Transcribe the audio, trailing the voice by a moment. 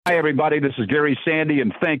Hi, everybody. This is Gary Sandy,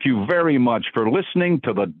 and thank you very much for listening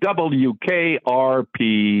to the WKRP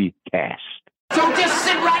cast. So just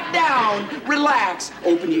sit right down, relax,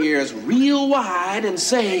 open your ears real wide, and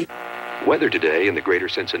say, Weather today in the greater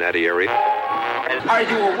Cincinnati area. Are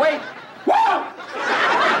you awake? Whoa!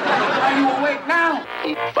 Are you awake now?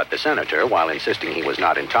 But the senator, while insisting he was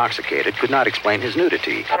not intoxicated, could not explain his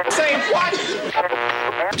nudity. Say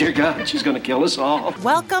what? Dear God, she's going to kill us all.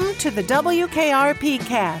 Welcome to the WKRP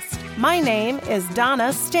cast. My name is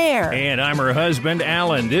Donna Stair. And I'm her husband,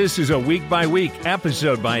 Alan. This is a week-by-week,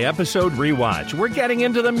 episode-by-episode rewatch. We're getting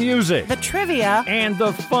into the music, the trivia, and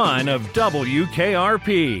the fun of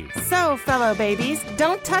WKRP. So, fellow babies,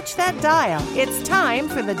 don't touch that dial. It's time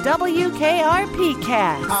for the WKRP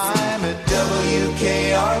cast. I'm at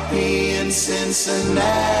WKRP in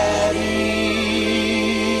Cincinnati.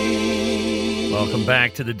 Welcome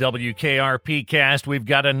back to the WKRP cast. We've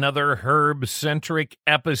got another Herb-centric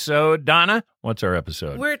episode. Donna, what's our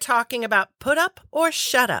episode? We're talking about Put Up or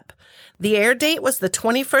Shut Up. The air date was the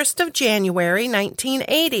 21st of January,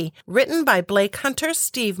 1980, written by Blake Hunter,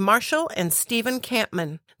 Steve Marshall, and Stephen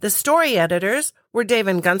Campman. The story editors were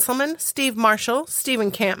David Gunselman, Steve Marshall, Stephen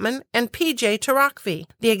Campman, and P.J. Tarakvi.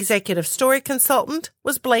 The executive story consultant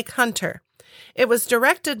was Blake Hunter. It was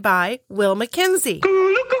directed by Will McKenzie.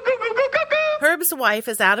 Herb's wife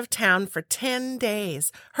is out of town for 10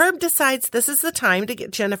 days. Herb decides this is the time to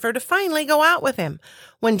get Jennifer to finally go out with him.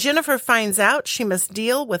 When Jennifer finds out she must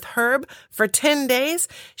deal with Herb for 10 days,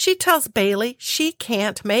 she tells Bailey she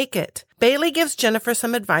can't make it. Bailey gives Jennifer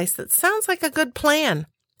some advice that sounds like a good plan.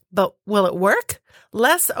 But will it work?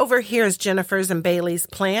 Les overhears Jennifer's and Bailey's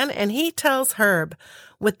plan, and he tells Herb.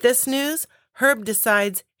 With this news, Herb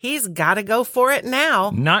decides he's got to go for it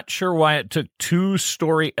now. Not sure why it took two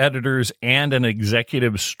story editors and an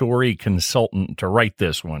executive story consultant to write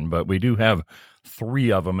this one, but we do have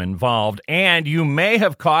three of them involved. And you may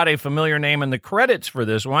have caught a familiar name in the credits for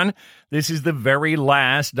this one. This is the very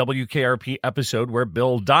last WKRP episode where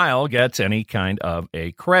Bill Dial gets any kind of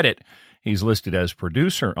a credit. He's listed as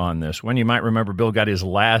producer on this one. You might remember Bill got his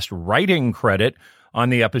last writing credit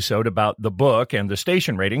on the episode about the book and the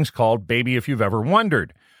station ratings called Baby If You've Ever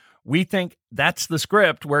Wondered. We think that's the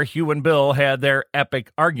script where Hugh and Bill had their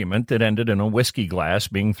epic argument that ended in a whiskey glass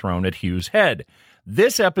being thrown at Hugh's head.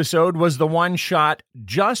 This episode was the one shot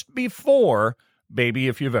just before Baby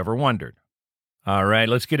If You've Ever Wondered. All right,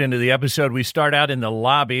 let's get into the episode. We start out in the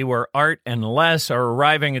lobby where Art and Les are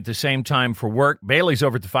arriving at the same time for work. Bailey's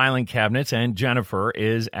over at the filing cabinets, and Jennifer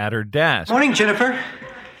is at her desk. Morning, Jennifer.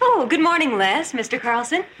 Oh, good morning, Les, Mr.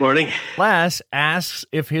 Carlson. Morning. Les asks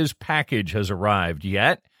if his package has arrived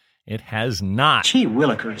yet. It has not. Gee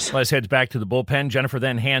willikers. Les heads back to the bullpen. Jennifer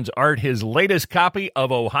then hands Art his latest copy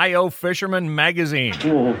of Ohio Fisherman magazine.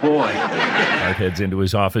 Oh, boy. Art heads into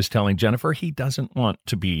his office telling Jennifer he doesn't want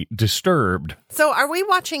to be disturbed. So are we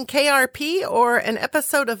watching KRP or an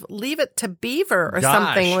episode of Leave It to Beaver or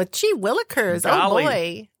something with gee willikers? Golly. Oh,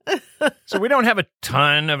 boy. So we don't have a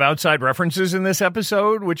ton of outside references in this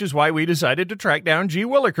episode, which is why we decided to track down gee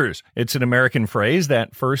willikers. It's an American phrase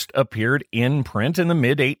that first appeared in print in the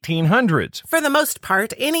mid-1800s. For the most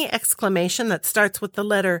part, any exclamation that starts with the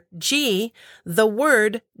letter G, the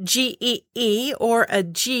word G-E-E, or a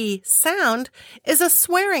G sound, is a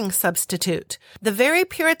swearing substitute. The very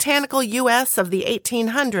puritanical U.S. of the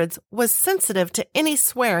 1800s was sensitive to any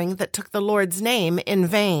swearing that took the Lord's name in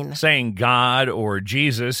vain. Saying God or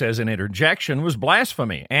Jesus as an interjection was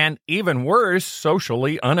blasphemy, and even worse,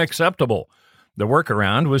 socially unacceptable. The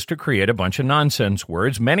workaround was to create a bunch of nonsense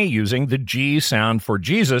words, many using the G sound for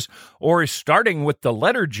Jesus, or starting with the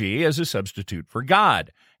letter G as a substitute for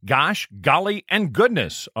God. Gosh, golly, and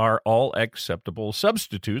goodness are all acceptable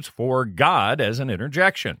substitutes for God as an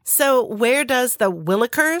interjection. So where does the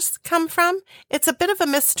willikers come from? It's a bit of a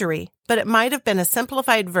mystery, but it might have been a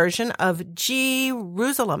simplified version of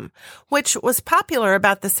Jerusalem, which was popular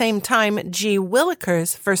about the same time Gee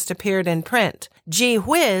Willikers first appeared in print. Gee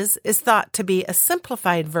Whiz is thought to be a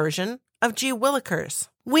simplified version of Gee Willikers.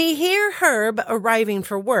 We hear Herb arriving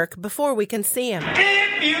for work before we can see him.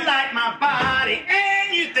 If you like my body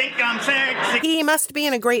and you think I'm sexy. He must be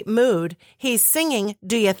in a great mood. He's singing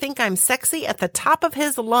Do You Think I'm Sexy at the top of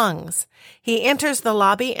his lungs. He enters the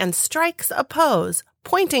lobby and strikes a pose,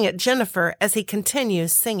 pointing at Jennifer as he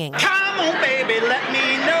continues singing. Come on, baby, let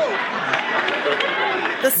me know.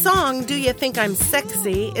 The song Do You Think I'm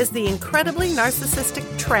Sexy is the incredibly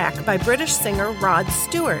narcissistic track by British singer Rod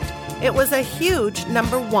Stewart. It was a huge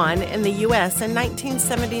 #1 in the U.S. in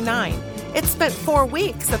 1979. It spent 4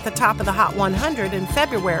 weeks at the top of the Hot 100 in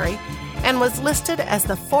February and was listed as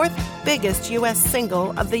the 4th biggest U.S.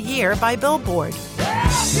 single of the year by Billboard.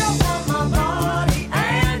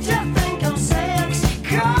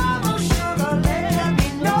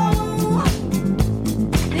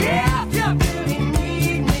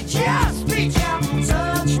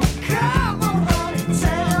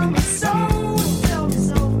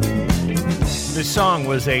 The song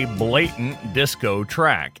was a blatant disco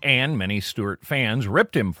track, and many Stewart fans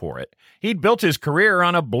ripped him for it. He'd built his career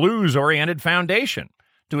on a blues-oriented foundation.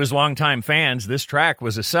 To his longtime fans, this track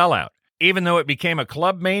was a sellout. Even though it became a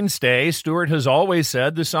club mainstay, Stewart has always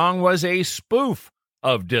said the song was a spoof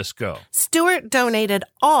of disco. Stewart donated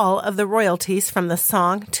all of the royalties from the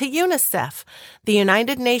song to UNICEF, the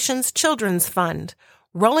United Nations Children's Fund.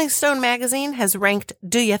 Rolling Stone magazine has ranked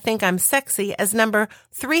Do You Think I'm Sexy as number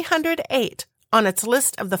 308 on its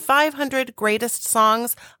list of the 500 greatest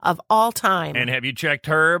songs of all time. And have you checked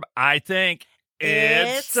Herb? I think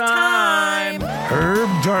it's time. Herb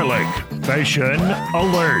Darlick, Fashion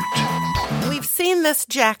Alert. We've seen this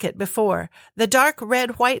jacket before. The dark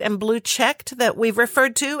red, white, and blue checked that we've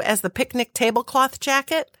referred to as the picnic tablecloth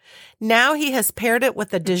jacket. Now he has paired it with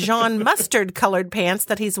the Dijon mustard-colored pants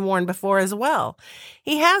that he's worn before as well.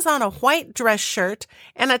 He has on a white dress shirt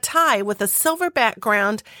and a tie with a silver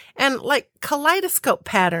background and, kaleidoscope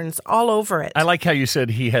patterns all over it. I like how you said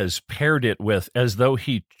he has paired it with, as though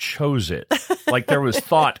he chose it. Like there was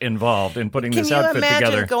thought involved in putting this outfit together. Can you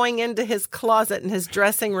imagine going into his closet in his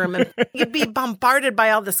dressing room and you'd be bombarded by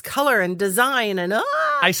all this color and design and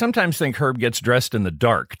I sometimes think Herb gets dressed in the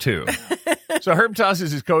dark, too. So Herb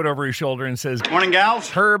tosses his coat over his shoulder and says, "Morning, gals."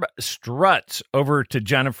 Herb struts over to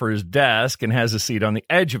Jennifer's desk and has a seat on the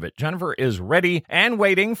edge of it. Jennifer is ready and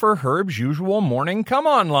waiting for Herb's usual morning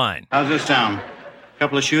come-on line. How's this sound?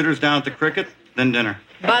 Couple of shooters down at the cricket, then dinner.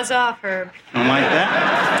 Buzz off, Herb. Don't like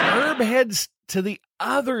that? Herb heads to the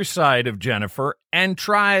other side of Jennifer and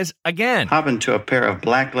tries again. Hop into a pair of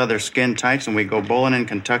black leather skin tights and we go bowling in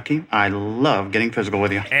Kentucky. I love getting physical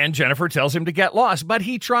with you. And Jennifer tells him to get lost, but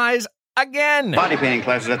he tries again. Body painting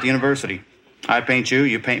classes at the university. I paint you,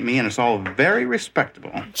 you paint me, and it's all very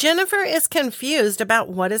respectable. Jennifer is confused about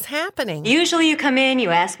what is happening. Usually you come in, you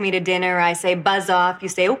ask me to dinner, I say buzz off, you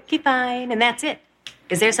say okay, fine, and that's it.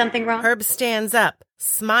 Is there something wrong? Herb stands up,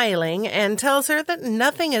 smiling, and tells her that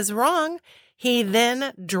nothing is wrong. He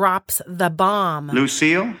then drops the bomb.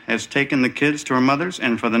 Lucille has taken the kids to her mother's,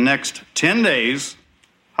 and for the next 10 days,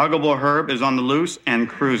 Huggable Herb is on the loose and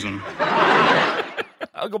cruising.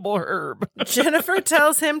 Huggable Herb. Jennifer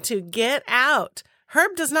tells him to get out.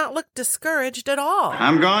 Herb does not look discouraged at all.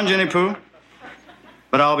 I'm gone, Jenny Pooh,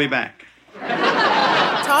 but I'll be back.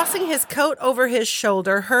 Tossing his coat over his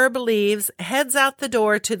shoulder, Herb leaves, heads out the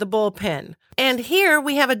door to the bullpen. And here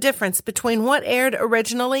we have a difference between what aired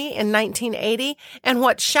originally in 1980 and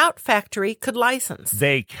what Shout Factory could license.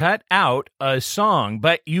 They cut out a song,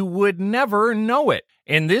 but you would never know it.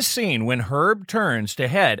 In this scene, when Herb turns to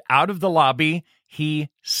head out of the lobby, he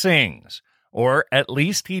sings. Or at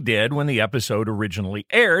least he did when the episode originally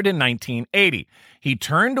aired in 1980. He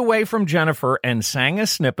turned away from Jennifer and sang a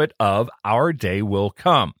snippet of Our Day Will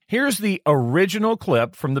Come. Here's the original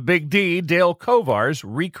clip from the Big D, Dale Kovar's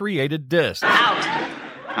recreated disc. Out.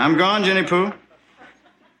 I'm gone, Jenny Pooh,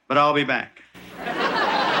 but I'll be back.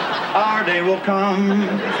 Our day will come,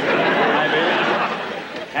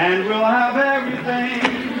 and we'll have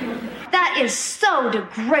everything. That is so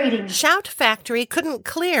degrading. Shout Factory couldn't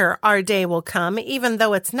clear Our Day Will Come, even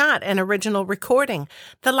though it's not an original recording.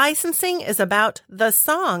 The licensing is about the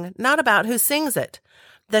song, not about who sings it.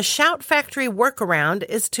 The Shout Factory workaround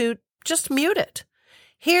is to just mute it.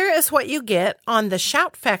 Here is what you get on the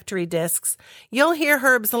Shout Factory discs. You'll hear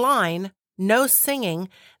Herb's line, no singing,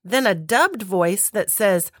 then a dubbed voice that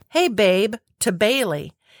says, "Hey babe," to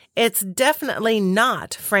Bailey. It's definitely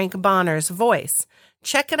not Frank Bonner's voice.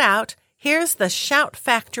 Check it out. Here's the Shout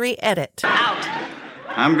Factory edit. Out.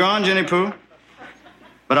 I'm gone, Jenny Pooh,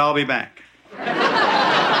 but I'll be back.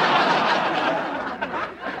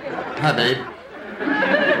 Hi, babe.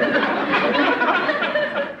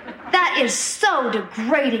 That is so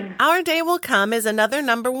degrading. Our Day Will Come is another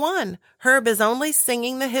number one. Herb is only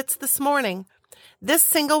singing the hits this morning. This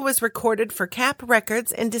single was recorded for Cap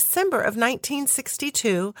Records in December of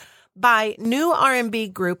 1962 by new R&B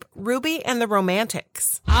group Ruby and the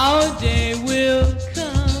Romantics. Our day will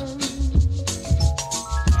come,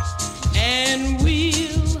 and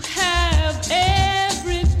we'll have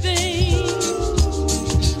everything.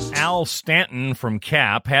 Al Stanton from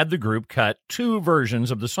Cap had the group cut two versions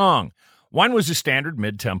of the song. One was a standard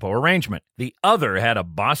mid-tempo arrangement. The other had a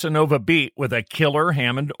bossa nova beat with a killer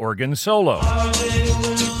Hammond organ solo. Our day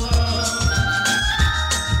will come.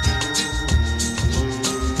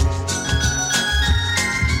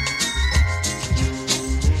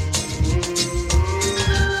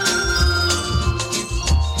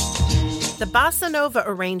 The Bossa Nova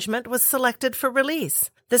arrangement was selected for release.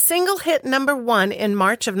 The single hit number 1 in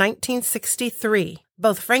March of 1963.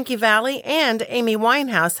 Both Frankie Valli and Amy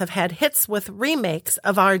Winehouse have had hits with remakes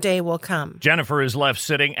of Our Day Will Come. Jennifer is left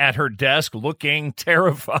sitting at her desk looking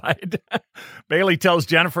terrified. Bailey tells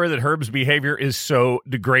Jennifer that Herb's behavior is so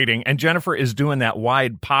degrading, and Jennifer is doing that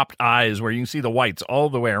wide popped eyes where you can see the whites all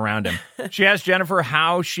the way around him. She asks Jennifer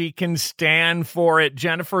how she can stand for it.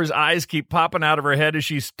 Jennifer's eyes keep popping out of her head as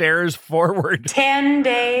she stares forward. 10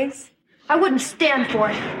 days? I wouldn't stand for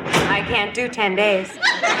it. I can't do 10 days.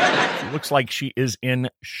 She looks like she is in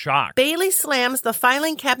shock. Bailey slams the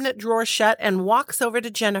filing cabinet drawer shut and walks over to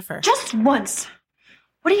Jennifer. Just once.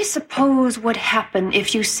 What do you suppose would happen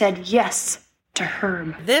if you said yes to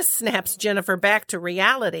Herb? This snaps Jennifer back to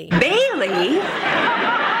reality. Bailey?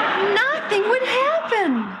 Nothing would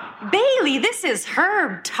happen. Bailey, this is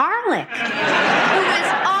Herb Tarlick. Who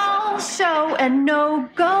is all show and no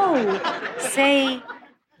go. Say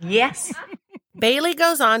yes. Bailey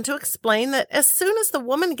goes on to explain that as soon as the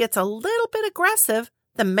woman gets a little bit aggressive,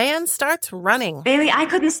 the man starts running. Bailey, I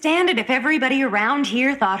couldn't stand it if everybody around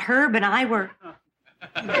here thought Herb and I were...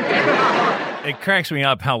 It cracks me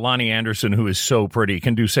up how Lonnie Anderson, who is so pretty,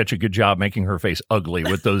 can do such a good job making her face ugly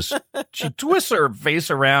with those... She twists her face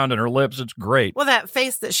around and her lips. It's great. Well, that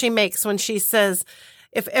face that she makes when she says...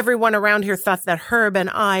 If everyone around here thought that Herb and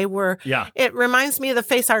I were... Yeah. It reminds me of the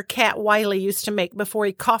face our cat Wiley used to make before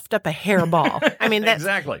he coughed up a hairball. I mean, that's...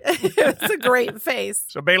 Exactly. It's a great face.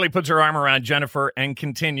 So Bailey puts her arm around Jennifer and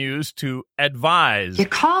continues to advise. You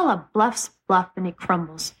call a bluff's bluff and he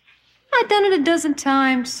crumbles. I've done it a dozen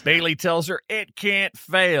times. Bailey tells her it can't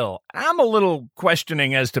fail. I'm a little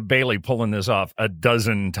questioning as to Bailey pulling this off a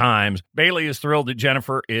dozen times. Bailey is thrilled that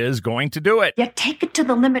Jennifer is going to do it. You take it to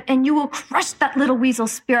the limit and you will crush that little weasel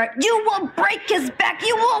spirit. You will break his back.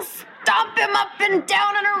 You will stomp him up and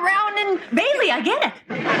down and around. And Bailey, I get it.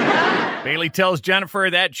 Bailey tells Jennifer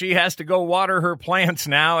that she has to go water her plants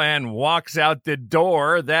now and walks out the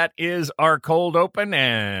door. That is our cold open,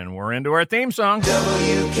 and we're into our theme song.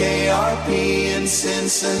 WKRP in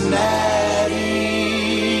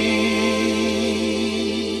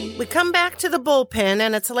Cincinnati. We come back to the bullpen,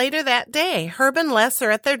 and it's later that day. Herb and Les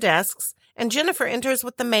are at their desks, and Jennifer enters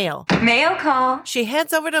with the mail. Mail call. She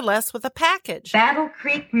heads over to Les with a package. Battle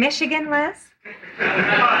Creek, Michigan, Les?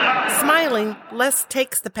 Smiling, Les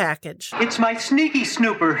takes the package. It's my sneaky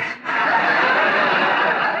snooper.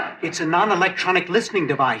 It's a non-electronic listening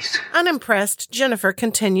device. Unimpressed, Jennifer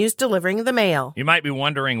continues delivering the mail. You might be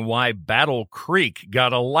wondering why Battle Creek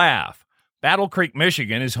got a laugh. Battle Creek,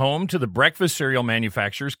 Michigan is home to the breakfast cereal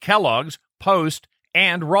manufacturers Kellogg's, Post,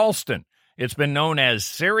 and Ralston. It's been known as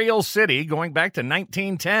Cereal City going back to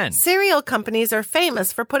 1910. Cereal companies are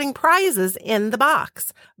famous for putting prizes in the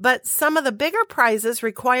box, but some of the bigger prizes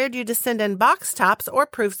required you to send in box tops or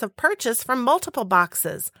proofs of purchase from multiple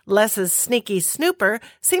boxes. Les's sneaky snooper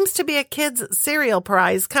seems to be a kid's cereal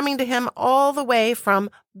prize coming to him all the way from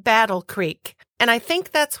Battle Creek. And I think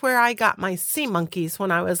that's where I got my sea monkeys when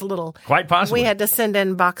I was little. Quite possibly. We had to send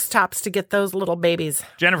in box tops to get those little babies.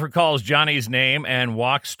 Jennifer calls Johnny's name and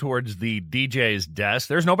walks towards the DJ's desk.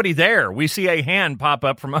 There's nobody there. We see a hand pop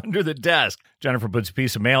up from under the desk. Jennifer puts a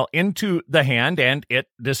piece of mail into the hand and it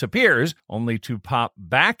disappears, only to pop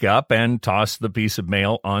back up and toss the piece of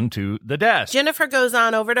mail onto the desk. Jennifer goes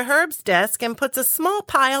on over to Herb's desk and puts a small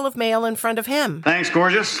pile of mail in front of him. Thanks,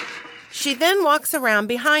 gorgeous. She then walks around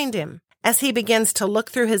behind him. As he begins to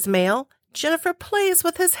look through his mail, Jennifer plays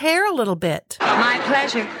with his hair a little bit. My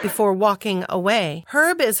pleasure. Before walking away,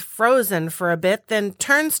 Herb is frozen for a bit, then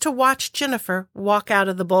turns to watch Jennifer walk out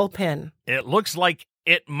of the bullpen. It looks like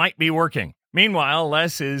it might be working. Meanwhile,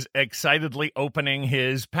 Les is excitedly opening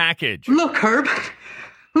his package. Look, Herb.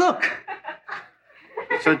 Look.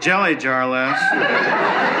 It's a jelly jar, Les.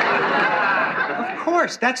 Of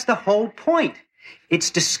course, that's the whole point.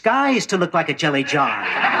 It's disguised to look like a jelly jar.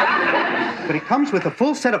 But it comes with a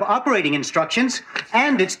full set of operating instructions,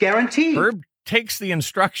 and it's guaranteed. Herb takes the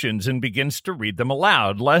instructions and begins to read them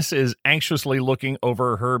aloud. Les is anxiously looking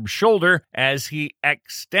over Herb's shoulder as he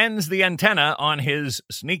extends the antenna on his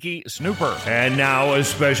sneaky snooper. And now a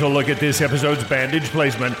special look at this episode's bandage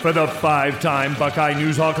placement for the 5-time Buckeye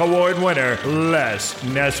Newshawk Award winner, Les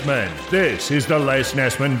Nessman. This is the Les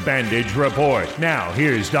Nessman Bandage Report. Now,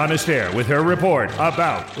 here's Donna Stair with her report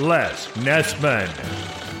about Les Nessman.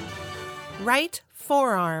 Right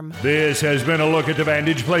forearm. This has been a look at the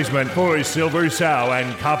bandage placement for Silver Sow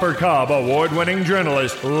and Copper Cob award-winning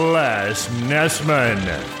journalist Les Nessman.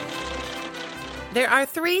 There are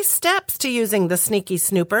 3 steps to using the sneaky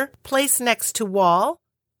snooper. Place next to wall.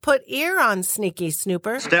 Put ear on sneaky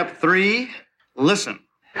snooper. Step 3, listen.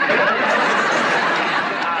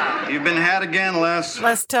 You've been had again, Les.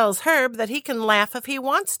 Les tells Herb that he can laugh if he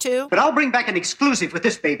wants to. But I'll bring back an exclusive with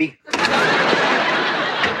this baby.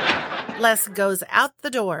 Les goes out the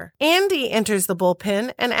door. Andy enters the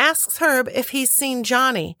bullpen and asks Herb if he's seen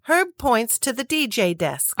Johnny. Herb points to the DJ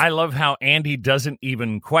desk. I love how Andy doesn't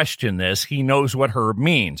even question this. He knows what Herb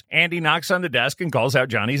means. Andy knocks on the desk and calls out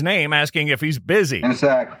Johnny's name, asking if he's busy. In a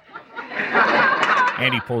sec.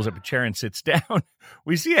 Andy pulls up a chair and sits down.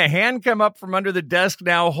 We see a hand come up from under the desk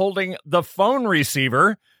now holding the phone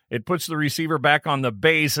receiver. It puts the receiver back on the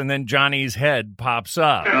base, and then Johnny's head pops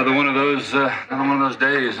up. Another one of those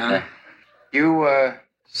days, huh? You,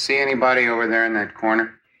 see anybody over there in that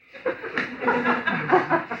corner?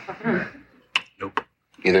 Nope.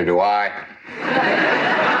 Neither do I.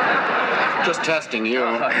 Just testing you.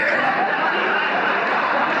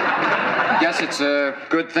 Guess it's a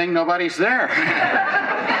good thing nobody's there.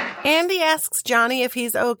 Andy asks Johnny if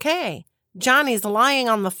he's okay. Johnny's lying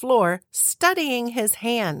on the floor, studying his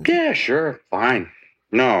hand. Yeah, sure, fine.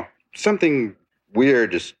 No, something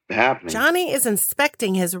weird is happening. Johnny is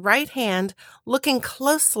inspecting his right hand, looking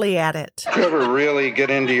closely at it. Did you ever really get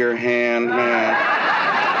into your hand, man?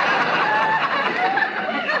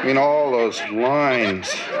 I mean, all those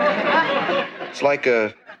lines. It's like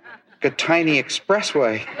a tiny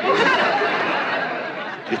expressway.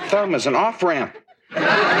 Your thumb is an off-ramp.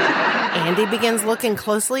 Andy begins looking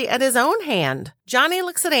closely at his own hand. Johnny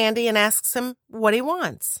looks at Andy and asks him what he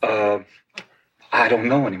wants. I don't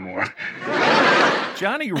know anymore.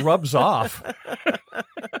 Johnny rubs off.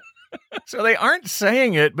 So they aren't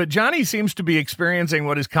saying it, but Johnny seems to be experiencing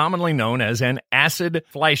what is commonly known as an acid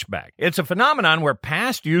flashback. It's a phenomenon where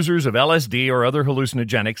past users of LSD or other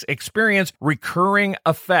hallucinogenics experience recurring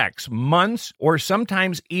effects months or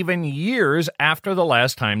sometimes even years after the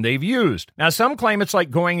last time they've used. Now, some claim it's like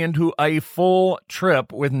going into a full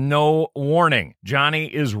trip with no warning. Johnny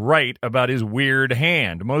is right about his weird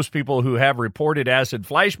hand. Most people who have reported acid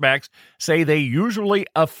flashbacks say they usually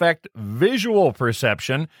affect visual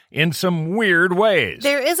perception in some weird ways.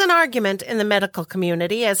 There is an argument in the medical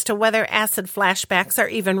community as to whether acid flashbacks are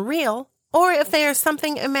even real or if they are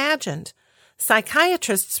something imagined.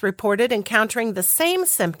 Psychiatrists reported encountering the same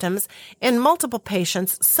symptoms in multiple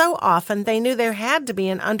patients so often they knew there had to be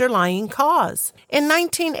an underlying cause. In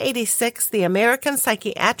 1986, the American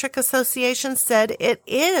Psychiatric Association said it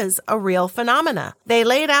is a real phenomena. They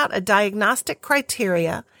laid out a diagnostic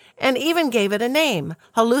criteria and even gave it a name,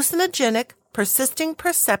 hallucinogenic persisting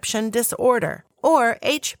perception disorder, or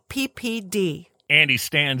HPPD. Andy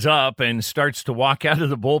stands up and starts to walk out of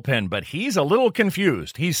the bullpen, but he's a little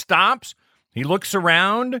confused. He stops, he looks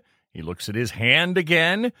around, he looks at his hand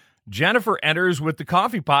again. Jennifer enters with the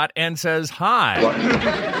coffee pot and says hi. What?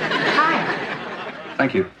 Hi.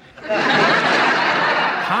 Thank you. Hi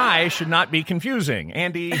should not be confusing.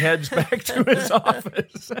 Andy heads back to his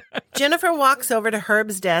office. Jennifer walks over to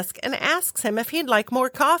Herb's desk and asks him if he'd like more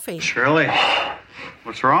coffee. Shirley,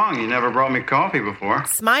 what's wrong? You never brought me coffee before.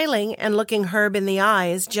 Smiling and looking Herb in the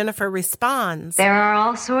eyes, Jennifer responds, There are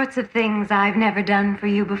all sorts of things I've never done for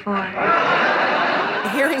you before.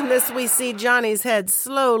 Hearing this, we see Johnny's head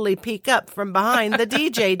slowly peek up from behind the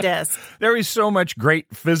DJ desk. There is so much great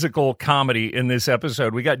physical comedy in this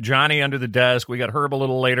episode. We got Johnny under the desk. We got Herb a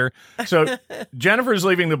little later. So Jennifer's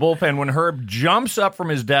leaving the bullpen when Herb jumps up from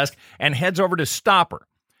his desk and heads over to stop her.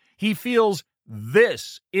 He feels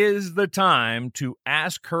this is the time to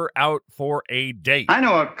ask her out for a date. I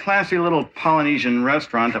know a classy little Polynesian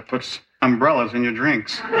restaurant that puts umbrellas in your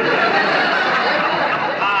drinks.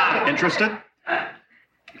 Interested?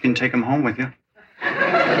 You can take them home with you.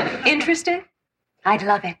 Interested? I'd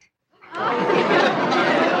love it.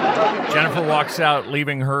 Jennifer walks out,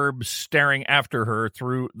 leaving Herb staring after her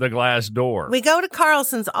through the glass door. We go to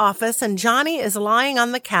Carlson's office, and Johnny is lying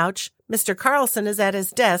on the couch. Mr. Carlson is at his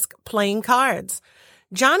desk playing cards.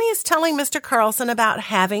 Johnny is telling Mr. Carlson about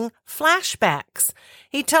having flashbacks.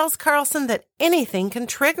 He tells Carlson that anything can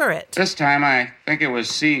trigger it. This time I think it was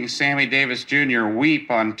seeing Sammy Davis Jr. weep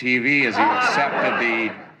on TV as he accepted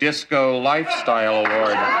the Disco Lifestyle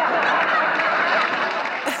Award.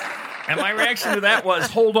 And my reaction to that was,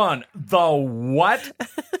 hold on, the what?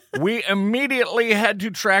 We immediately had to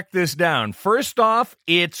track this down. First off,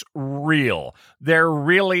 it's real. There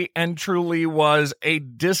really and truly was a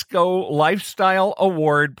Disco Lifestyle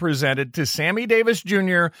Award presented to Sammy Davis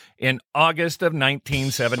Jr. in August of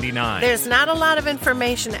 1979. There's not a lot of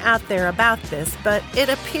information out there about this, but it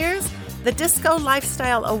appears the Disco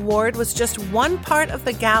Lifestyle Award was just one part of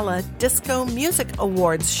the gala Disco Music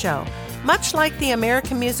Awards show. Much like the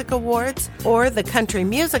American Music Awards or the Country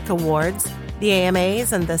Music Awards, the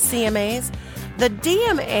AMAs and the CMAs, the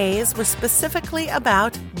DMAs were specifically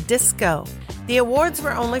about Disco. The awards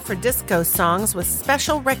were only for disco songs with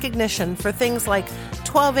special recognition for things like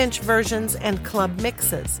 12-inch versions and club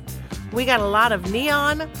mixes. We got a lot of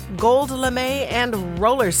neon, gold lame, and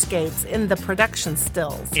roller skates in the production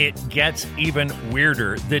stills. It gets even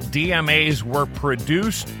weirder. The DMAs were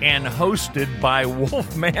produced and hosted by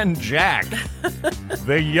Wolfman Jack.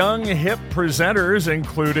 The young, hip presenters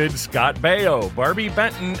included Scott Baio, Barbie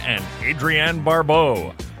Benton, and Adrienne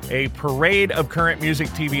Barbeau. A parade of current music,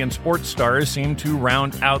 TV, and sports stars seemed to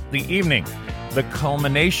round out the evening. The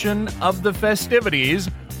culmination of the festivities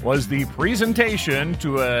was the presentation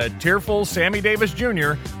to a tearful Sammy Davis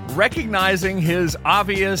Jr. recognizing his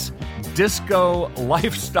obvious disco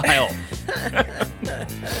lifestyle.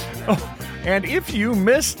 And if you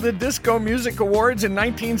missed the Disco Music Awards in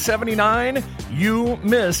 1979, you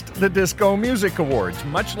missed the Disco Music Awards.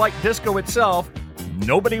 Much like disco itself,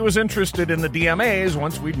 nobody was interested in the DMAs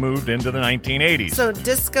once we'd moved into the 1980s. So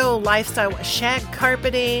disco lifestyle, shag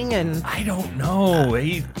carpeting and... I don't know.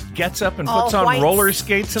 He gets up and puts on roller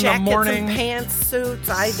skates in the morning. Jackets and pants, suits.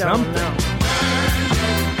 I don't know.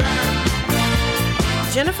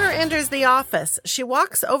 Jennifer enters the office. She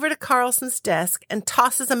walks over to Carlson's desk and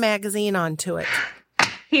tosses a magazine onto it.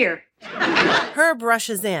 Here. Herb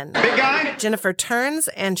rushes in. Big guy? Jennifer turns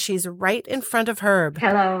and she's right in front of Herb.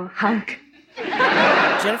 Hello, hunk.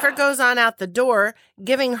 Jennifer goes on out the door,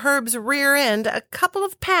 giving Herb's rear end a couple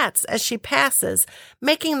of pats as she passes,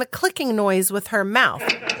 making the clicking noise with her mouth.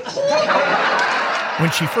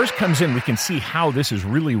 When she first comes in, we can see how this is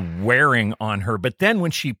really wearing on her. But then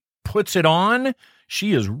when she puts it on,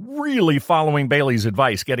 she is really following Bailey's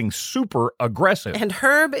advice, getting super aggressive. And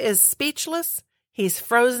Herb is speechless. He's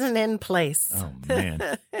frozen in place. Oh,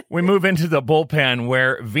 man. We move into the bullpen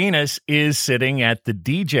where Venus is sitting at the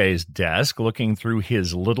DJ's desk looking through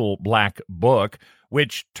his little black book,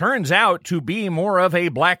 which turns out to be more of a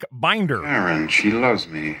black binder. Karen, she loves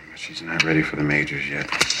me, but she's not ready for the majors yet.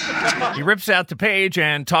 He rips out the page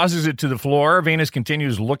and tosses it to the floor. Venus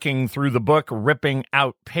continues looking through the book, ripping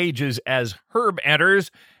out pages as Herb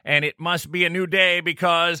enters, and it must be a new day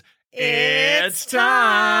because... it's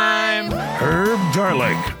time! Herb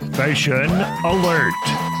Tarlek, Fashion Alert.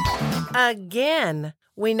 Again,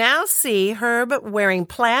 we now see Herb wearing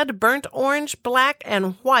plaid, burnt orange, black,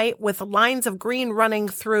 and white with lines of green running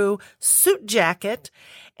through suit jacket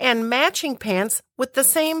and matching pants with the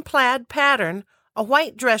same plaid pattern, a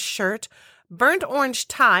white dress shirt, burnt orange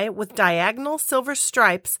tie with diagonal silver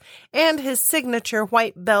stripes, and his signature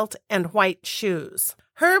white belt and white shoes.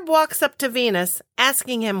 Herb walks up to Venus,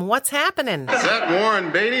 asking him what's happening. Is that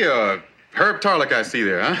Warren Beatty or Herb Tarlek I see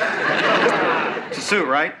there, huh? It's a suit,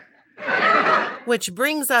 right? Which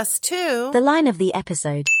brings us to... the line of the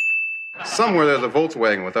episode. Somewhere there's a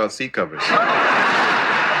Volkswagen without seat covers.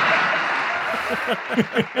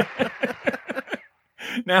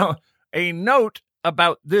 Now, a note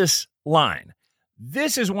about this line.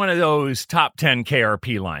 This is one of those top 10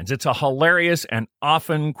 KRP lines. It's a hilarious and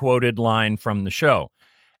often quoted line from the show.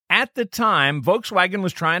 At the time, Volkswagen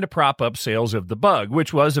was trying to prop up sales of the Bug,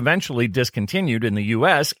 which was eventually discontinued in the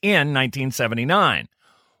U.S. in 1979.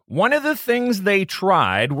 One of the things they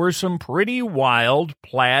tried were some pretty wild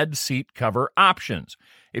plaid seat cover options.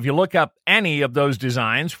 If you look up any of those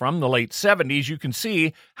designs from the late 70s, you can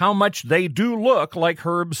see how much they do look like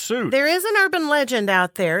Herb's suit. There is an urban legend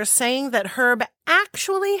out there saying that Herb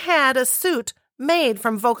actually had a suit made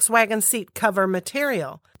from Volkswagen seat cover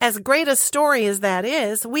material. As great a story as that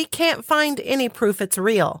is, we can't find any proof it's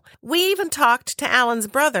real. We even talked to Alan's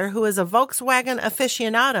brother, who is a Volkswagen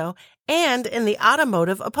aficionado and in the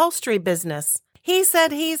automotive upholstery business. He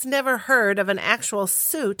said he's never heard of an actual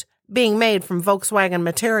suit being made from Volkswagen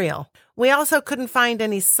material. We also couldn't find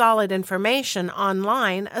any solid information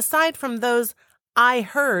online aside from those I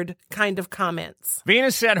heard kind of comments.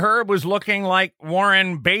 Venus said Herb was looking like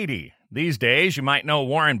Warren Beatty. These days, you might know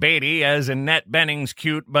Warren Beatty as Annette Bening's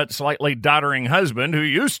cute but slightly doddering husband who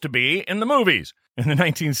used to be in the movies. In the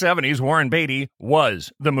 1970s, Warren Beatty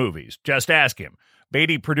was the movies. Just ask him.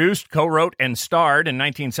 Beatty produced, co-wrote, and starred in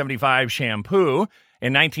 1975 Shampoo.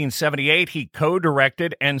 In 1978, he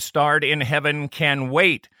co-directed and starred in Heaven Can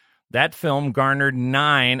Wait. That film garnered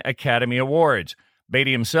 9 Academy Awards.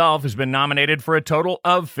 Beatty himself has been nominated for a total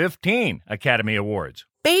of 15 Academy Awards.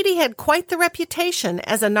 Beatty had quite the reputation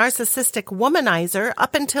as a narcissistic womanizer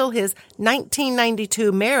up until his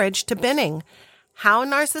 1992 marriage to Benning. How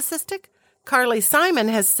narcissistic? Carly Simon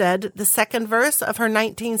has said the second verse of her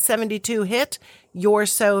 1972 hit, You're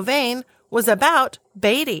So Vain, was about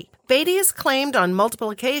Beatty. Beatty has claimed on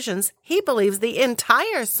multiple occasions he believes the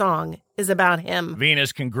entire song is about him.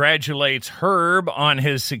 Venus congratulates Herb on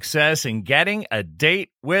his success in getting a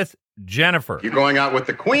date with Jennifer. You're going out with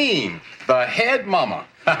the queen, the head mama.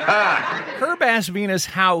 Herb asks Venus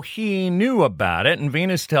how he knew about it, and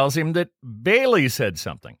Venus tells him that Bailey said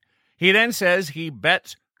something. He then says he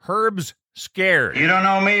bets Herb's scared. You don't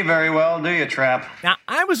know me very well, do you, Trap? Now,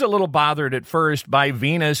 I was a little bothered at first by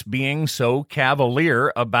Venus being so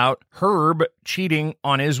cavalier about Herb cheating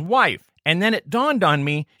on his wife. And then it dawned on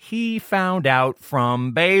me he found out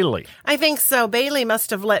from Bailey. I think so. Bailey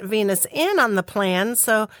must have let Venus in on the plan,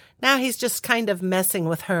 so now he's just kind of messing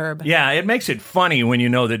with Herb. Yeah, it makes it funny when you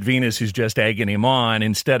know that Venus is just egging him on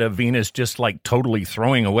instead of Venus just like totally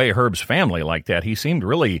throwing away Herb's family like that. He seemed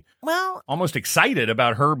really almost excited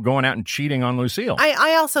about Herb going out and cheating on Lucille.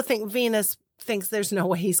 I also think Venus thinks there's no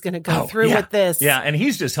way he's going to go through with this. Yeah, and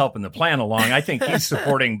he's just helping the plan along. I think he's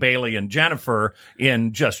supporting Bailey and Jennifer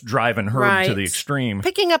in just driving Herb to the extreme.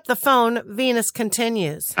 Picking up the phone, Venus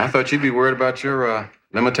continues. I thought you'd be worried about your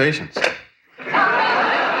limitations.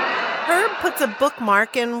 Herb puts a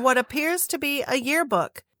bookmark in what appears to be a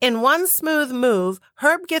yearbook. In one smooth move,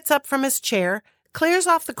 Herb gets up from his chair, clears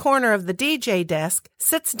off the corner of the DJ desk,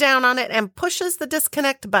 sits down on it, and pushes the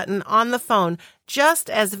disconnect button on the phone just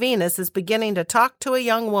as Venus is beginning to talk to a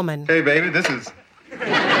young woman. Hey, baby, this is...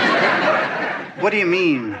 What do you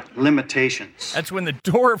mean, limitations? That's when the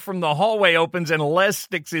door from the hallway opens and Les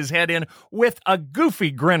sticks his head in with a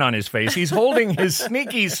goofy grin on his face. He's holding his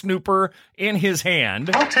sneaky snooper in his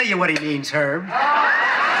hand. I'll tell you what he means, Herb.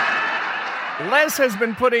 Les has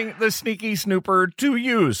been putting the sneaky snooper to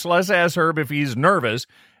use. Les asks Herb if he's nervous,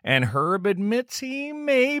 and Herb admits he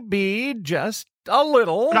may be just a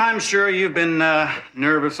little. But I'm sure you've been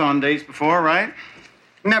nervous on dates before, right?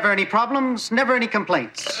 Never any problems, never any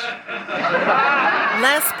complaints.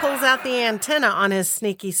 Les pulls out the antenna on his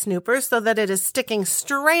sneaky snooper so that it is sticking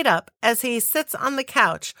straight up as he sits on the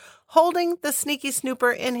couch, holding the sneaky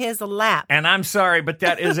snooper in his lap. And I'm sorry, but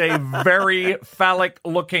that is a very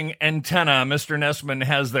phallic-looking antenna Mr. Nessman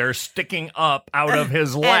has there sticking up out of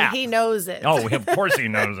his lap. And he knows it. Oh, of course he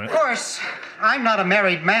knows it. Of course, I'm not a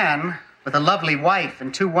married man with a lovely wife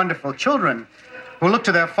and 2 wonderful children who look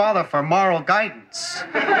to their father for moral guidance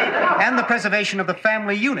and the preservation of the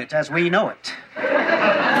family unit as we know it.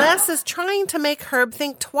 Les is trying to make Herb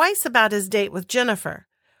think twice about his date with Jennifer.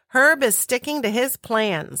 Herb is sticking to his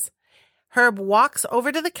plans. Herb walks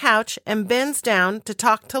over to the couch and bends down to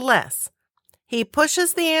talk to Les. He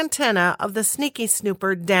pushes the antenna of the sneaky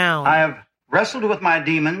snooper down. I have wrestled with my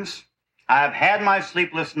demons. I have had my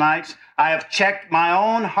sleepless nights. I have checked my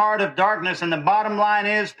own heart of darkness, and the bottom line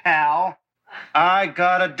is, pal, I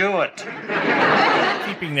gotta do it.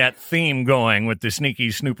 Keeping that theme going with the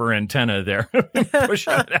sneaky snooper antenna there.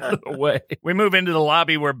 Pushing it out of the way. We move into the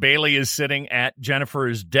lobby where Bailey is sitting at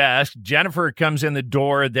Jennifer's desk. Jennifer comes in the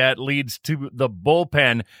door that leads to the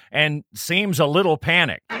bullpen and seems a little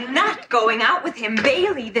panicked. I'm not going out with him.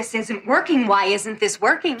 Bailey, this isn't working. Why isn't this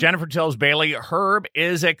working? Jennifer tells Bailey Herb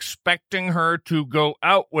is expecting her to go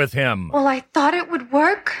out with him. Well, I thought it would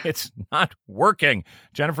work. It's not working.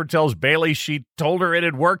 Jennifer tells Bailey she told her it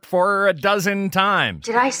had worked for her a dozen times.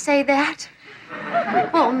 Did I say that?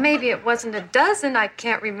 Well, maybe it wasn't a dozen. I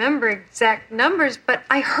can't remember exact numbers, but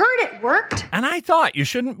I heard it worked. And I thought you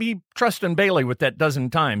shouldn't be trusting Bailey with that dozen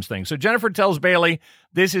times thing. So Jennifer tells Bailey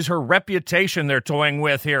this is her reputation they're toying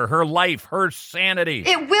with here, her life, her sanity.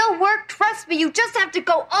 It will work. Trust me. You just have to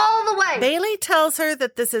go all the way. Bailey tells her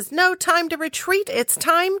that this is no time to retreat. It's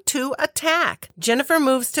time to attack. Jennifer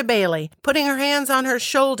moves to Bailey, putting her hands on her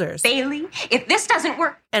shoulders. Bailey, if this doesn't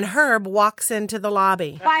work... And Herb walks into the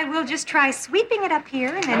lobby. Why, we'll just try sweeping it up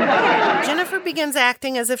here and then... Jennifer begins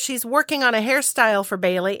acting as if she's working on a hairstyle for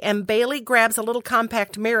Bailey, and Bailey grabs a little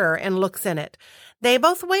compact mirror and looks in it. They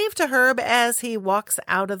both wave to Herb as he walks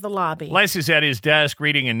out of the lobby. Les is at his desk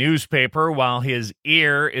reading a newspaper while his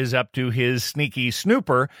ear is up to his sneaky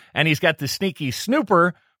snooper, and he's got the sneaky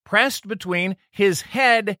snooper pressed between his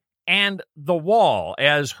head and the wall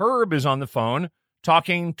as Herb is on the phone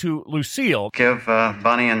talking to Lucille. Give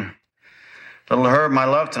Bunny and little Herb my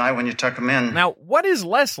love tonight when you tuck him in. Now, what is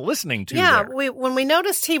Les listening to there? when we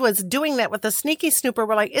noticed he was doing that with the sneaky snooper,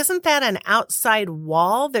 we're like, isn't that an outside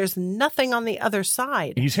wall? There's nothing on the other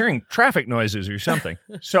side. He's hearing traffic noises or something.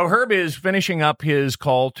 So Herb is finishing up his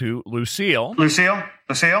call to Lucille. Lucille,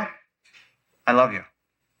 I love you.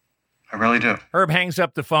 I really do. Herb hangs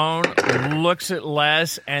up the phone, looks at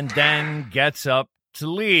Les, and then gets up to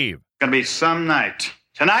leave. It's going to be some night.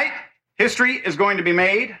 Tonight, history is going to be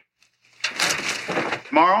made.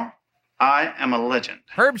 Tomorrow, I am a legend.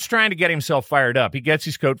 Herb's trying to get himself fired up. He gets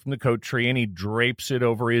his coat from the coat tree and he drapes it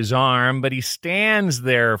over his arm, but he stands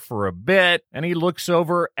there for a bit and he looks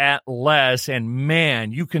over at Les, and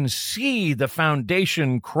man, you can see the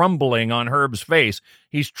foundation crumbling on Herb's face.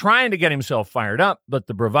 He's trying to get himself fired up, but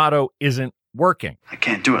the bravado isn't working. I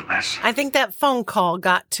can't do it, Les. I think that phone call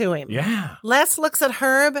got to him. Yeah. Les looks at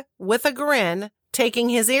Herb with a grin, taking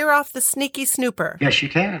his ear off the sneaky snooper. Yes, you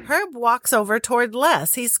can. Herb walks over toward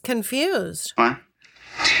Les. He's confused. What?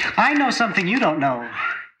 I know something you don't know.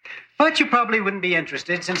 But you probably wouldn't be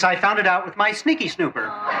interested since I found it out with my sneaky snooper.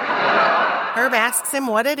 Herb asks him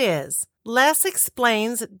what it is. Les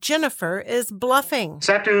explains Jennifer is bluffing. This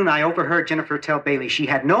afternoon, I overheard Jennifer tell Bailey she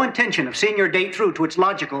had no intention of seeing your date through to its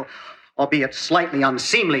logical, albeit slightly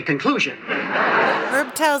unseemly, conclusion.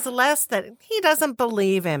 Herb tells Les that he doesn't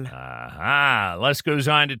believe him. Les goes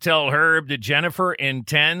on to tell Herb that Jennifer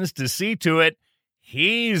intends to see to it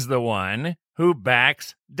he's the one who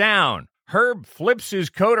backs down. Herb flips his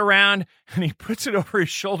coat around and he puts it over his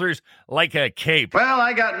shoulders like a cape. Well,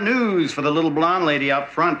 I got news for the little blonde lady up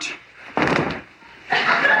front.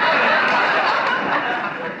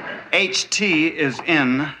 HT is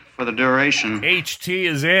in for the duration. HT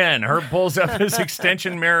is in. Herb pulls up his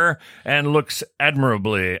extension mirror and looks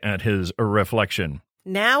admirably at his reflection.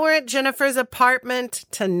 Now we're at Jennifer's apartment.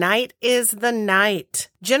 Tonight is the night.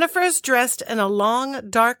 Jennifer's dressed in a long,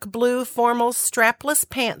 dark blue formal strapless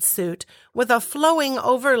pantsuit with a flowing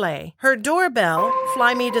overlay. Her doorbell,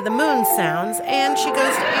 Fly Me to the Moon, sounds, and she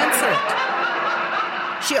goes to answer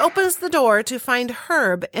it. She opens the door to find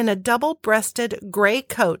Herb in a double-breasted gray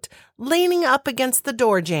coat, leaning up against the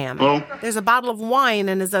door jamb. Hello? There's a bottle of wine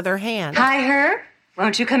in his other hand. Hi, Herb.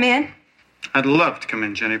 Won't you come in? I'd love to come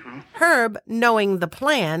in, Jennifer. Herb, knowing the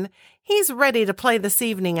plan, he's ready to play this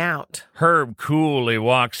evening out. Herb coolly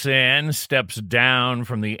walks in, steps down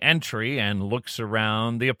from the entry, and looks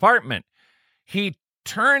around the apartment. He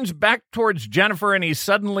turns back towards Jennifer, and he's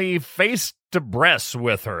suddenly face to breast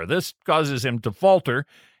with her. This causes him to falter.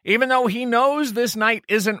 Even though he knows this night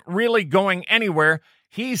isn't really going anywhere,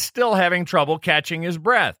 he's still having trouble catching his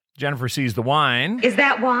breath. Jennifer sees the wine. Is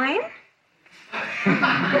that wine?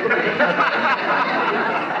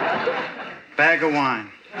 Bag of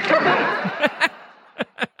wine.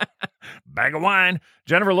 Bag of wine.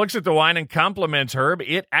 Jennifer looks at the wine and compliments Herb.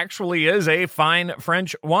 It actually is a fine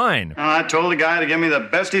French wine. I told the guy to give me the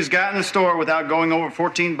best he's got in the store without going over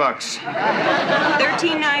 $14.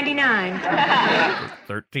 $13.99.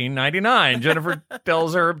 $13.99. Jennifer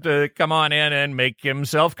tells Herb to come on in and make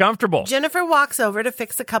himself comfortable. Jennifer walks over to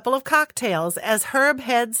fix a couple of cocktails as Herb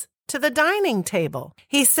heads to the dining table.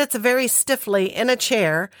 He sits very stiffly in a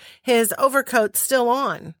chair, his overcoat still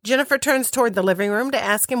on. Jennifer turns toward the living room to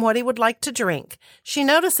ask him what he would like to drink. She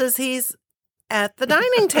notices he's at the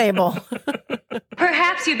dining table.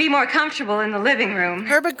 Perhaps you'd be more comfortable in the living room.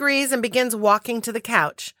 Herb agrees and begins walking to the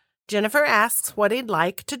couch. Jennifer asks what he'd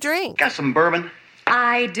like to drink. Got some bourbon?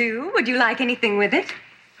 I do. Would you like anything with it?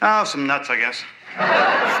 Oh, some nuts, I guess.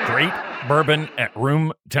 Straight bourbon at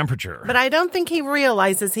room temperature. But I don't think he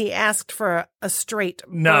realizes he asked for a straight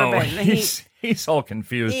No, bourbon. he's all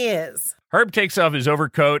confused. He is. Herb takes off his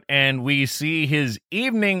overcoat and we see his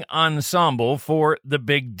evening ensemble for the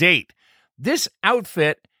big date. This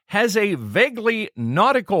outfit has a vaguely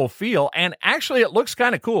nautical feel, and actually it looks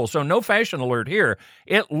kind of cool, so no fashion alert here.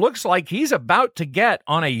 It looks like he's about to get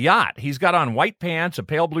on a yacht. He's got on white pants, a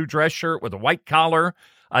pale blue dress shirt with a white collar,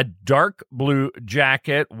 a dark blue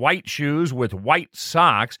jacket, white shoes with white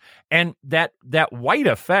socks, and that white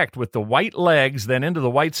effect with the white legs, then into the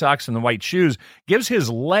white socks and the white shoes, gives his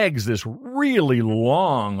legs this really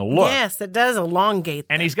long look. Yes, it does elongate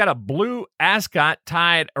them. And he's got a blue ascot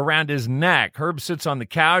tied around his neck. Herb sits on the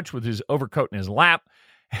couch with his overcoat in his lap,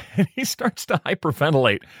 and he starts to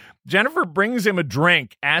hyperventilate. Jennifer brings him a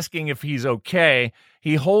drink, asking if he's okay.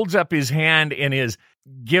 He holds up his hand in his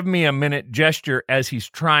give me a minute gesture as he's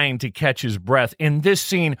trying to catch his breath. In this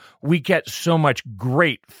scene, we get so much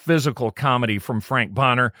great physical comedy from Frank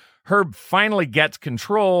Bonner. Herb finally gets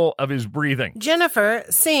control of his breathing. Jennifer,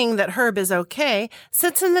 seeing that Herb is okay,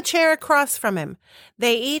 sits in the chair across from him.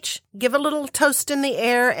 They each give a little toast in the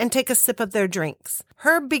air and take a sip of their drinks.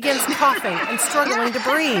 Herb begins coughing and struggling to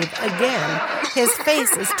breathe again. His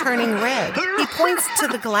face is turning red. He points to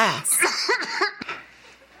the glass.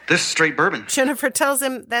 This is straight bourbon. Jennifer tells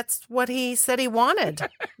him that's what he said he wanted.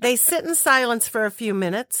 They sit in silence for a few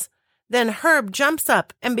minutes. Then Herb jumps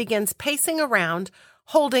up and begins pacing around,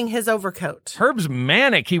 holding his overcoat. Herb's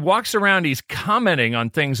manic. He walks around, he's commenting on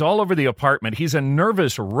things all over the apartment. He's a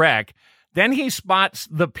nervous wreck. Then he spots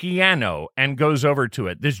the piano and goes over to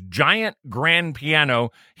it. This giant grand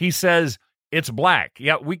piano. He says, it's black.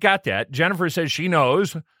 Yeah, we got that. Jennifer says she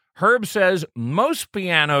knows. Herb says most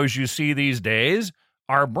pianos you see these days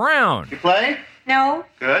are brown. You play? No.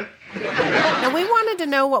 Good. Now, we wanted to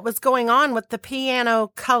know what was going on with the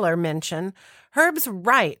piano color mention. Herb's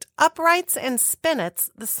right. Uprights and spinets,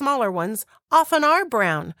 the smaller ones, often are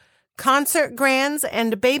brown. Concert grands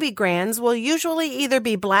and baby grands will usually either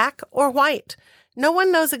be black or white. No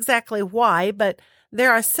one knows exactly why, but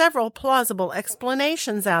there are several plausible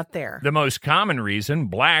explanations out there. The most common reason,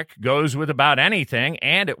 black goes with about anything,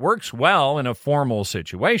 and it works well in a formal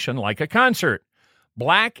situation like a concert.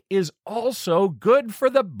 Black is also good for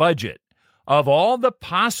the budget. Of all the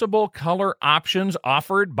possible color options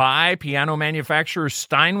offered by piano manufacturer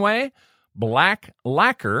Steinway, black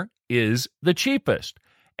lacquer is the cheapest.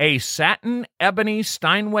 A satin ebony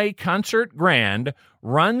Steinway Concert Grand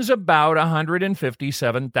runs about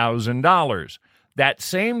 $157,000. That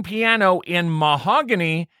same piano in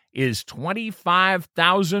mahogany is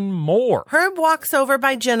 $25,000 more. Herb walks over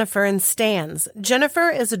by Jennifer and stands. Jennifer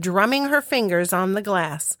is drumming her fingers on the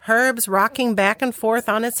glass. Herb's rocking back and forth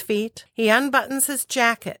on his feet. He unbuttons his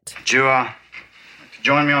jacket. Did you,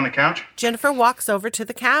 join me on the couch? Jennifer walks over to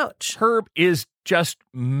the couch. Herb is just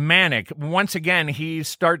manic. Once again, he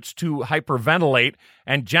starts to hyperventilate,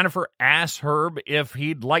 and Jennifer asks Herb if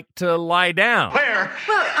he'd like to lie down. Where?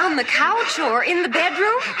 Well, on the couch or in the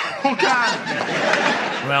bedroom? Oh,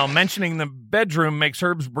 God. Well, mentioning the bedroom makes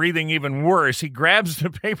Herb's breathing even worse. He grabs the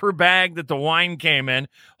paper bag that the wine came in,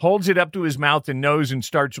 holds it up to his mouth and nose, and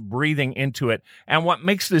starts breathing into it. And what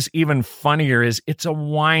makes this even funnier is it's a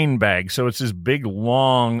wine bag, so it's this big,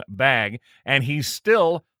 long bag, and he's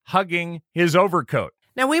still hugging his overcoat.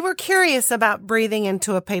 Now, we were curious about breathing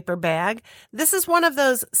into a paper bag. This is one of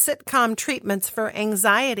those sitcom treatments for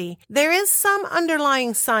anxiety. There is some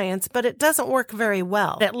underlying science, but it doesn't work very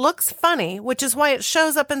well. It looks funny, which is why it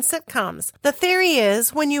shows up in sitcoms. The theory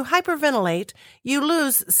is when you hyperventilate, you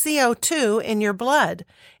lose CO2 in your blood.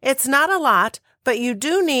 It's not a lot, but you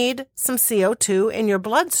do need some CO2 in your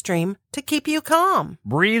bloodstream to keep you calm.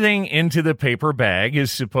 Breathing into the paper bag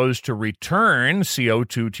is supposed to return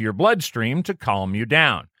CO2 to your bloodstream to calm you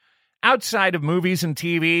down. Outside of movies and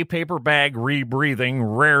TV, paper bag rebreathing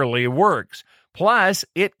rarely works. Plus,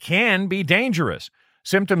 it can be dangerous.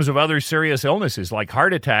 Symptoms of other serious illnesses like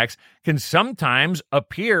heart attacks can sometimes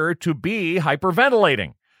appear to be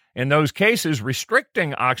hyperventilating. In those cases,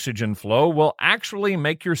 restricting oxygen flow will actually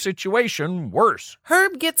make your situation worse.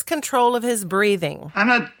 Herb gets control of his breathing. I'm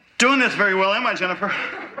not doing this very well, am I, Jennifer?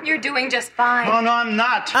 You're doing just fine. Oh, no, I'm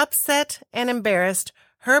not. Upset and embarrassed,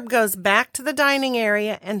 Herb goes back to the dining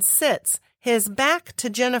area and sits, his back to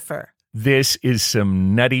Jennifer. This is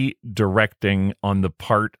some nutty directing on the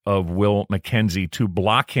part of Will McKenzie to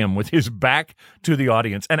block him with his back to the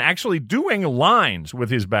audience and actually doing lines with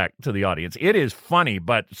his back to the audience. It is funny,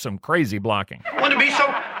 but some crazy blocking. I want to be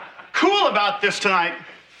so cool about this tonight,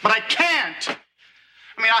 but I can't.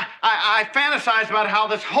 I mean, I fantasized about how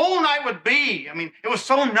this whole night would be. I mean, it was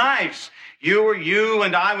so nice. You were you,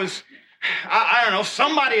 and I was, I don't know,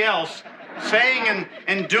 somebody else saying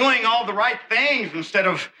and doing all the right things instead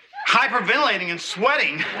of hyperventilating and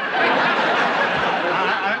sweating.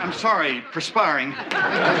 I'm sorry, perspiring.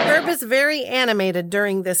 Herb is very animated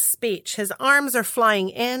during this speech. His arms are flying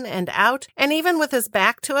in and out, and even with his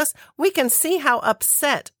back to us, we can see how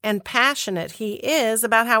upset and passionate he is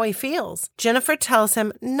about how he feels. Jennifer tells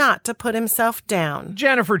him not to put himself down.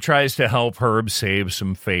 Jennifer tries to help Herb save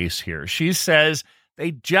some face here. She says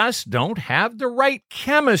they just don't have the right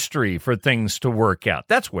chemistry for things to work out.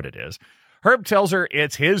 That's what it is. Herb tells her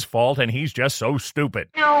it's his fault and he's just so stupid.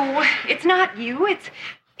 No, it's not you.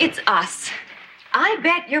 It's us. I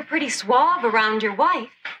bet you're pretty suave around your wife.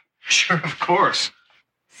 Sure, of course.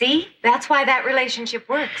 See? That's why that relationship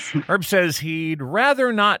works. Herb says he'd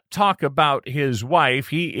rather not talk about his wife.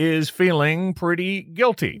 He is feeling pretty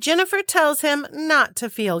guilty. Jennifer tells him not to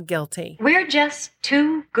feel guilty. We're just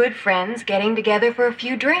two good friends getting together for a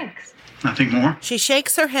few drinks. Nothing more? She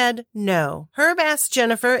shakes her head no. Herb asks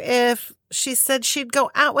Jennifer if she said she'd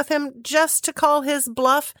go out with him just to call his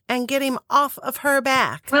bluff and get him off of her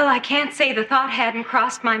back. Well, I can't say the thought hadn't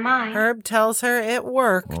crossed my mind. Herb tells her it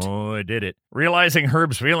worked. Oh, it did it. Realizing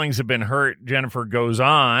Herb's feelings have been hurt, Jennifer goes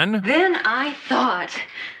on. Then I thought,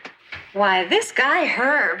 why, this guy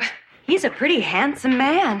Herb, he's a pretty handsome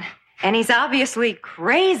man. And he's obviously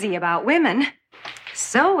crazy about women.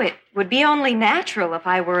 So it would be only natural if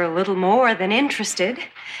I were a little more than interested.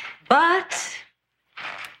 But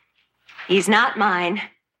he's not mine.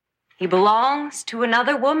 He belongs to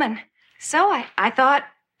another woman. So I thought,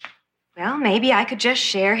 well, maybe I could just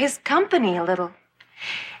share his company a little.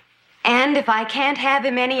 And if I can't have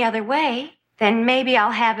him any other way, then maybe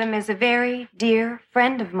I'll have him as a very dear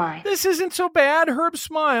friend of mine. This isn't so bad. Herb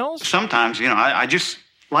smiles. Sometimes, I just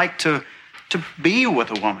like to be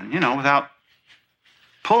with a woman, without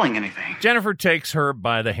pulling anything. Jennifer takes Herb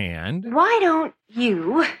by the hand. Why don't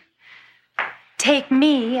you take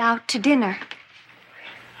me out to dinner?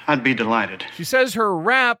 I'd be delighted. She says her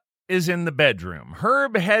rap is in the bedroom.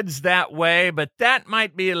 Herb heads that way, but that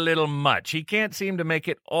might be a little much. He can't seem to make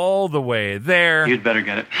it all the way there. You'd better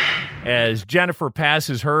get it. As Jennifer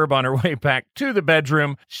passes Herb on her way back to the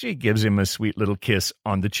bedroom, she gives him a sweet little kiss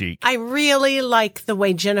on the cheek. I really like the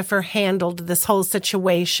way Jennifer handled this whole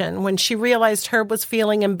situation when she realized Herb was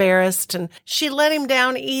feeling embarrassed, and she let him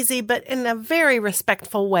down easy, but in a very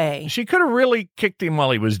respectful way. She could have really kicked him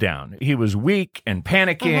while he was down. He was weak and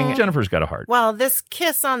panicking. Mm-hmm. Jennifer's got a heart. Well, this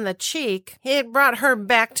kiss on the cheek, it brought Herb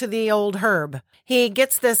back to the old Herb. He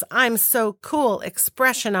gets this "I'm so cool"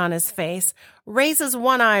 expression on his face, raises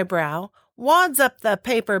one eyebrow, wads up the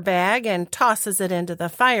paper bag, and tosses it into the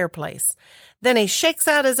fireplace. Then he shakes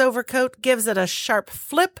out his overcoat, gives it a sharp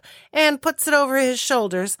flip, and puts it over his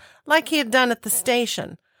shoulders like he had done at the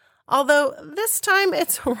station. Although this time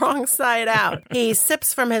it's wrong side out. He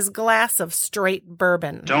sips from his glass of straight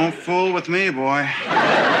bourbon. Don't fool with me, boy.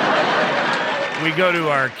 We go to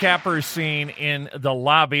our capper scene in the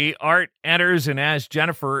lobby. Art enters and asks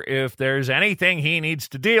Jennifer if there's anything he needs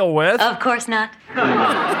to deal with. Of course not.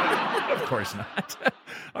 Of course not.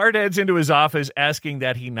 Art heads into his office asking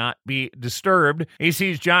that he not be disturbed. He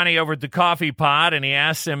sees Johnny over at the coffee pot and he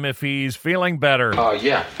asks him if he's feeling better. Oh,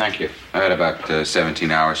 yeah, thank you. I had about 17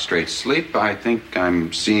 hours straight sleep. I think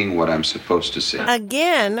I'm seeing what I'm supposed to see.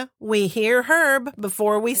 Again, we hear Herb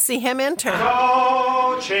before we see him enter.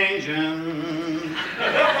 Oh, changing.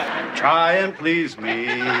 Try and please me.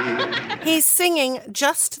 He's singing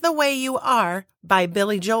Just the Way You Are by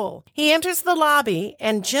Billy Joel. He enters the lobby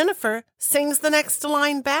and Jennifer sings the next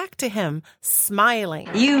line back to him, smiling.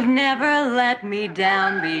 You've never let me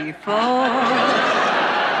down before.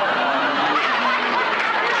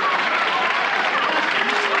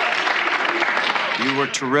 You were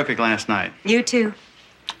terrific last night. You too.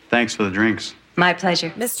 Thanks for the drinks. My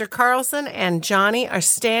pleasure. Mr. Carlson and Johnny are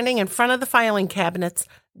standing in front of the filing cabinets,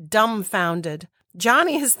 dumbfounded.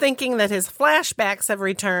 Johnny is thinking that his flashbacks have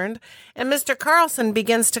returned, and Mr. Carlson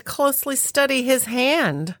begins to closely study his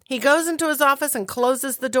hand. He goes into his office and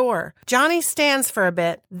closes the door. Johnny stands for a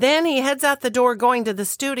bit, then he heads out the door going to the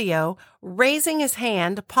studio, raising his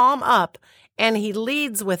hand, palm up, and he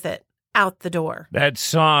leads with it out the door. That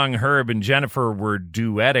song Herb and Jennifer were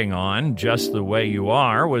duetting on, Just the Way You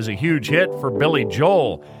Are, was a huge hit for Billy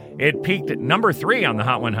Joel. It peaked at number 3 on the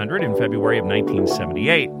Hot 100 in February of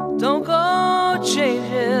 1978. Don't go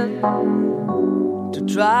changing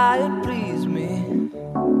to try and please me.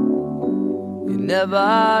 You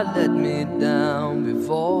never let me down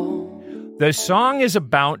before. The song is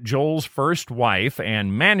about Joel's first wife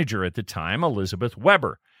and manager at the time, Elizabeth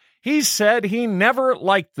Weber. He said he never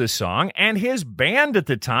liked the song, and his band at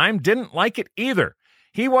the time didn't like it either.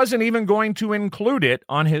 He wasn't even going to include it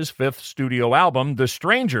on his 5th studio album, The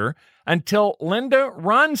Stranger, until Linda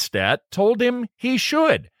Ronstadt told him he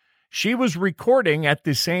should. She was recording at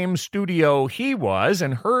the same studio he was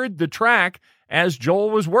and heard the track as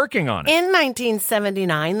Joel was working on it. In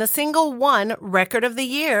 1979, the single won Record of the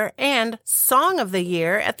Year and Song of the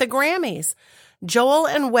Year at the Grammys. Joel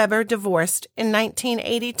and Weber divorced in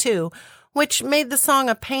 1982, which made the song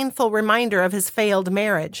a painful reminder of his failed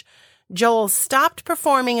marriage. Joel stopped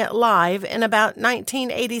performing it live in about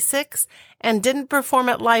 1986 and didn't perform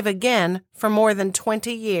it live again for more than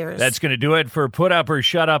 20 years. That's going to do it for Put Up or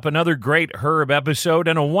Shut Up, another great Herb episode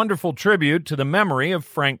and a wonderful tribute to the memory of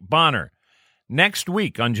Frank Bonner. Next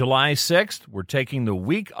week on July 6th, we're taking the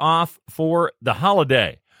week off for the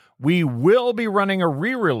holiday. We will be running a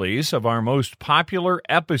re-release of our most popular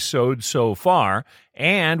episode so far,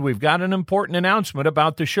 and we've got an important announcement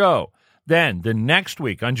about the show. Then, the next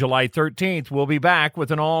week, on July 13th, we'll be back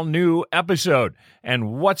with an all-new episode.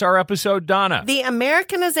 And what's our episode, Donna? The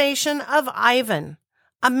Americanization of Ivan.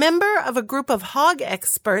 A member of a group of hog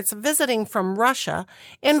experts visiting from Russia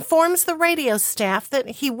informs the radio staff that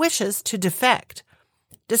he wishes to defect.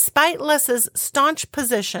 Despite Les's staunch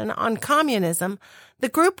position on communism, the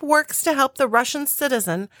group works to help the Russian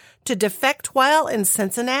citizen to defect while in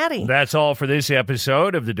Cincinnati. That's all for this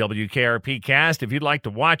episode of the WKRP Cast. If you'd like to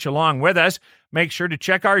watch along with us, make sure to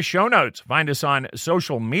check our show notes. Find us on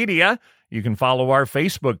social media. You can follow our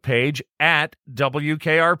Facebook page at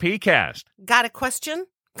WKRP Cast. Got a question,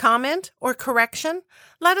 comment, or correction?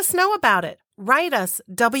 Let us know about it. write us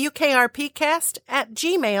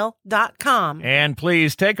wkrpcast@gmail.com. And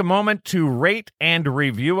please take a moment to rate and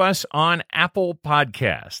review us on Apple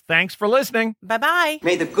Podcasts. Thanks for listening. Bye-bye.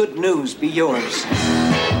 May the good news be yours.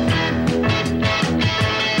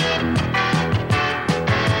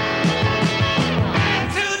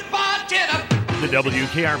 The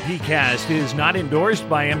WKRP cast is not endorsed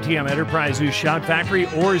by MTM Enterprises, Shout Factory,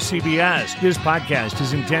 or CBS. This podcast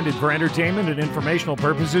is intended for entertainment and informational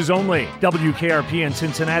purposes only. WKRP in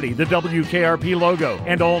Cincinnati, the WKRP logo,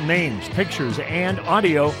 and all names, pictures, and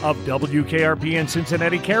audio of WKRP in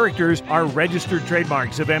Cincinnati characters are registered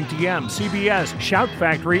trademarks of MTM, CBS, Shout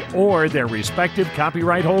Factory, or their respective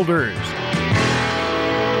copyright holders.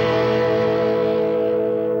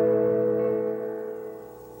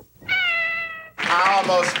 I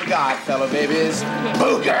almost forgot, fellow babies.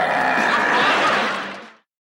 Booger!